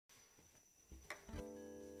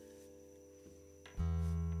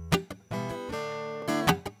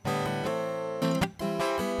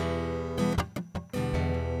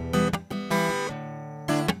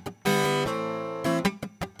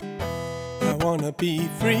wanna be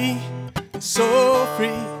free, so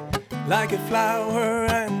free, like a flower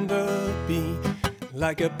and a bee,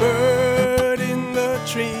 like a bird in the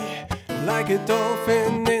tree, like a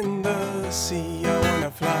dolphin in the sea. I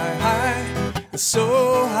wanna fly high,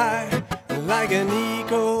 so high, like an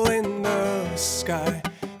eagle in the sky.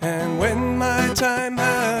 And when my time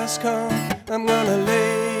has come, I'm gonna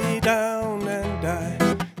lay down and die.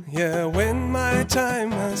 Yeah, when my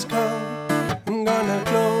time has come, I'm gonna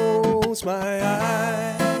close my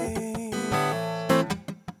eyes.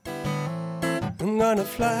 I'm gonna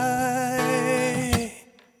fly,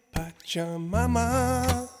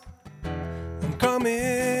 Pachamama. I'm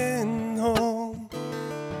coming home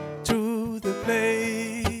to the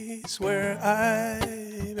place where I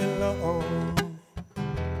belong.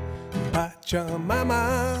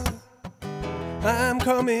 Pachamama, I'm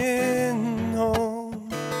coming home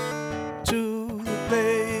to the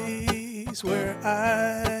place where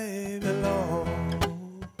I belong.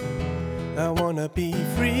 I wanna be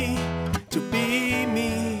free to be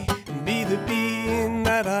me, be the being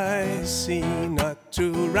that I see, not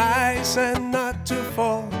to rise and not to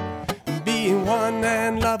fall, being one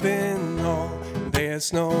and loving all.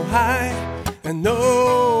 There's no high and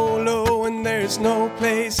no low, and there's no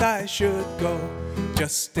place I should go,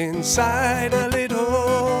 just inside a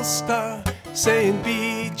little star, saying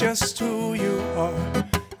be just who you are.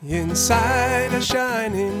 Inside a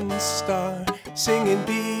shining star, singing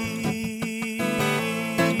be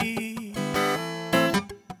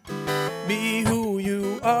who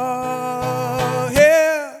you are.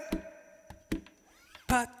 Yeah,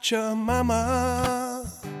 Pachamama,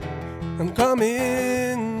 I'm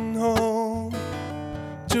coming home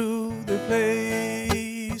to the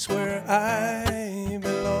place where I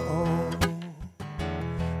belong.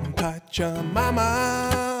 Pachamama,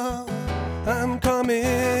 I'm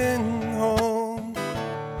coming home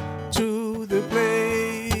to the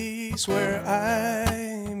place where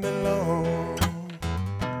I belong.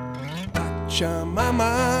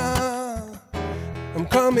 Pachamama, I'm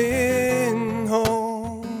coming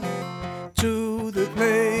home to the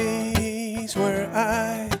place where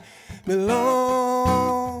I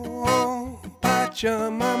belong.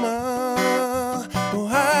 Pachamama, oh,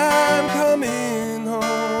 I'm coming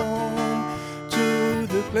home to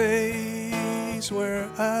the place where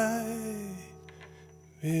I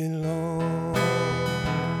belong.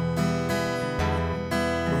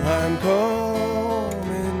 I'm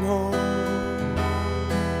coming home.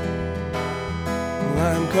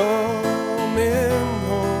 I'm coming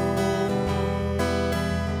home.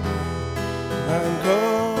 I'm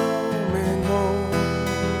coming home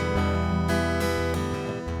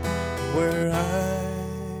where I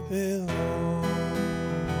belong.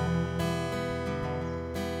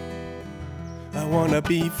 I wanna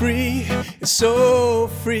be free, so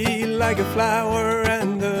free, like a flower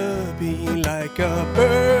and a bee, like a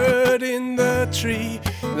bird in the tree,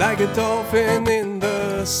 like a dolphin in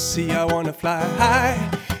the sea. I wanna fly high,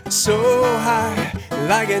 so high,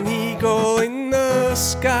 like an eagle in the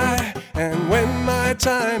sky. And when my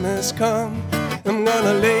time has come, I'm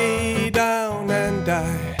gonna lay down and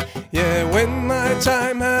die. Yeah, when my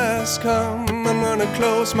time has come, I'm gonna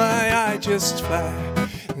close my eye, just fly.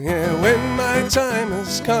 Yeah, when my time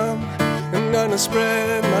has come, I'm gonna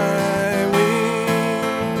spread my wings.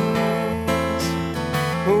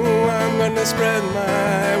 Oh, I'm gonna spread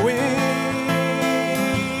my wings.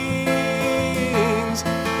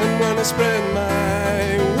 I'm gonna spread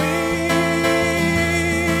my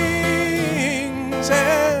wings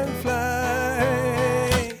and fly.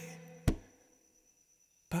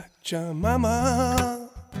 Pachamama,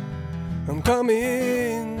 I'm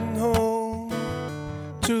coming home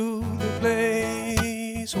to the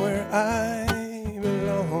place where I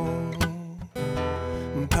belong.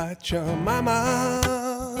 Pachamama,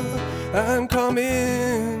 I'm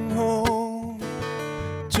coming home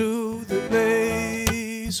to the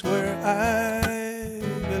place where I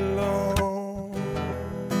belong.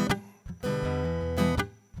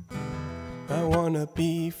 I wanna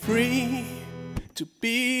be free to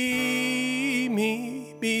be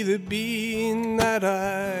me, be the being that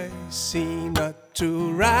I see, not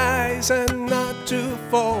to rise and not to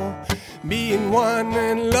fall, being one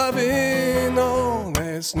and loving all.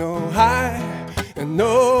 There's no high and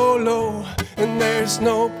no low, and there's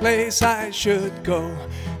no place I should go,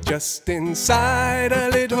 just inside a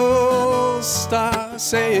little star,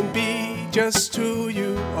 saying be just who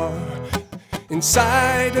you are.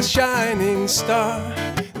 Inside a shining star,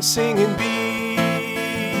 singing be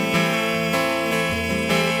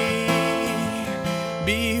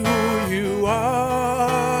who you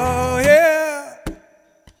are. Yeah,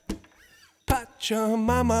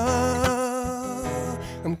 Pachamama.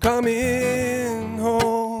 I'm coming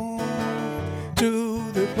home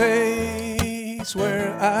to the place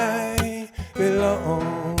where I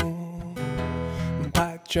belong.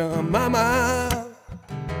 Pachamama,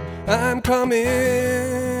 I'm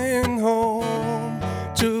coming home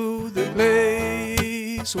to the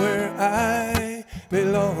place where I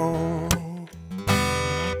belong.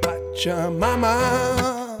 Pachamama,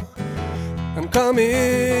 I'm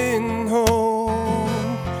coming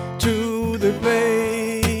home to the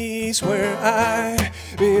place where I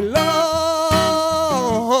belong.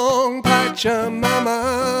 Pachamama,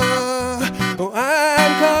 oh,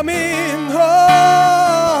 I'm coming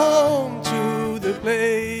home to the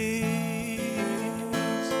place,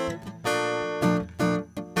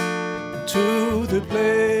 to the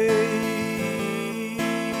place,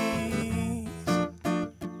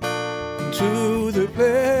 to the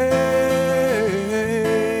place,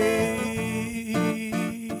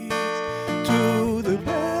 to the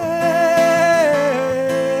place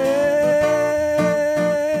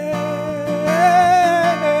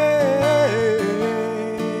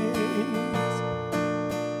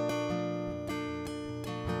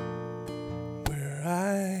where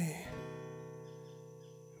I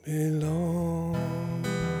belong.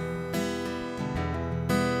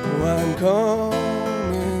 Oh, I'm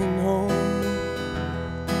coming home.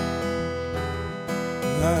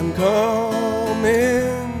 I'm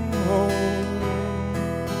coming home.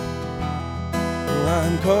 Oh,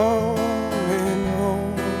 I'm coming